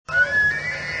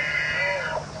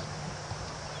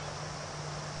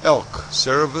Elk,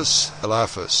 Cervus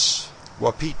Elahus,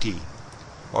 wapiti,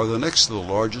 are the next to the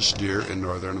largest deer in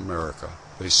northern America.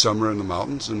 They summer in the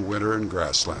mountains and winter in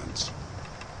grasslands.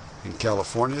 In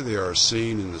California, they are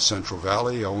seen in the Central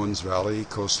Valley, Owens Valley,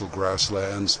 coastal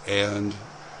grasslands, and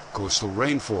coastal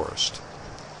rainforest.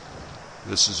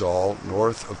 This is all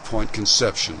north of Point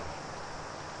Conception.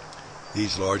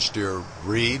 These large deer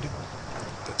breed,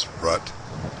 that's rut,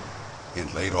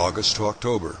 in late August to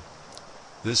October.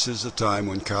 This is the time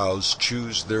when cows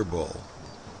choose their bull.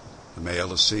 The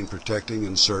male is seen protecting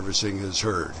and servicing his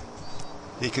herd.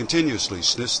 He continuously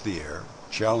sniffs the air,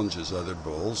 challenges other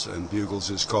bulls, and bugles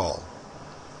his call.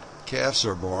 Calves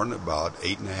are born about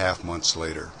 8.5 months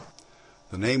later.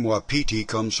 The name wapiti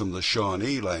comes from the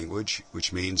Shawnee language,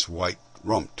 which means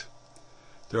white-rumped.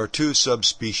 There are two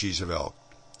subspecies of elk.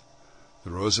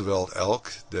 The Roosevelt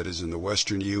elk, that is in the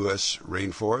western U.S.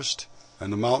 rainforest,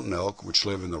 and the mountain elk, which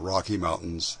live in the Rocky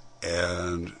Mountains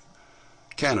and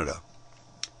Canada.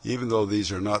 Even though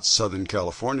these are not Southern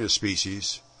California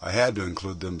species, I had to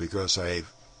include them because I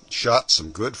shot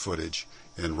some good footage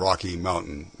in Rocky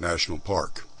Mountain National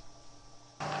Park.